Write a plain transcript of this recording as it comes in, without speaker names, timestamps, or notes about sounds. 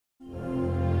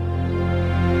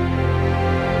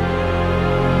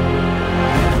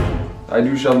I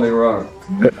do something wrong.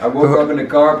 I woke up in a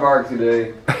car park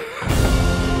today.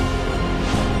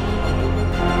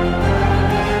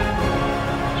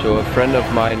 So a friend of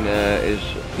mine is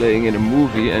playing in a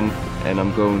movie and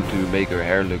I'm going to make her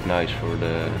hair look nice for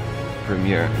the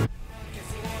premiere.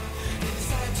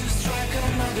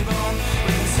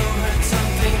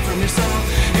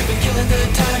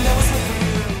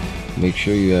 Make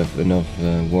sure you have enough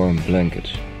warm blankets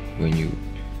when you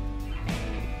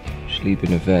sleep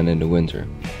in a van in the winter.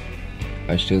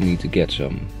 I still need to get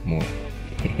some more.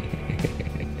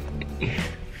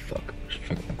 Fuck, it's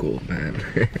fucking cold, man.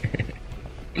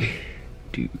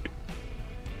 Dude.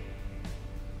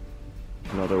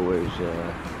 Another way is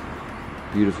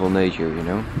beautiful nature, you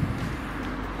know.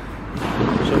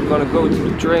 So I'm gonna go to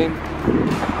the train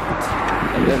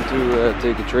and then to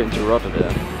take a train to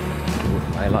Rotterdam.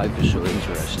 My life is so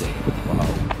interesting. Wow.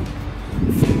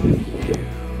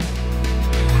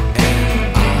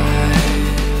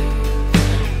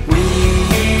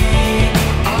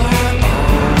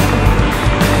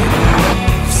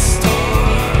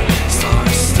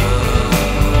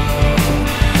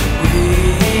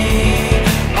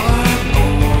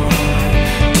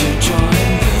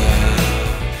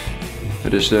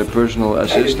 It is the personal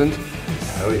assistant.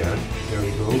 Oh yeah, there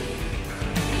we go.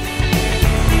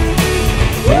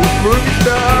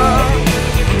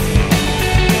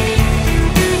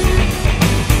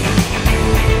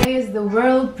 Today is the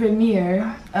world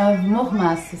premiere of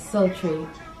Nogmaals Sultry,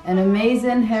 an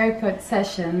amazing haircut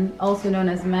session, also known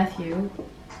as Matthew,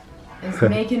 is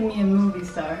making me a movie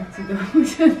star to go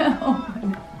to the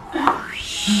opening.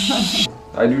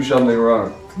 I do something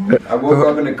wrong. I woke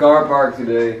up in a car park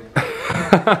today.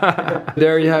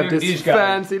 There you have this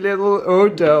fancy little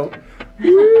hotel.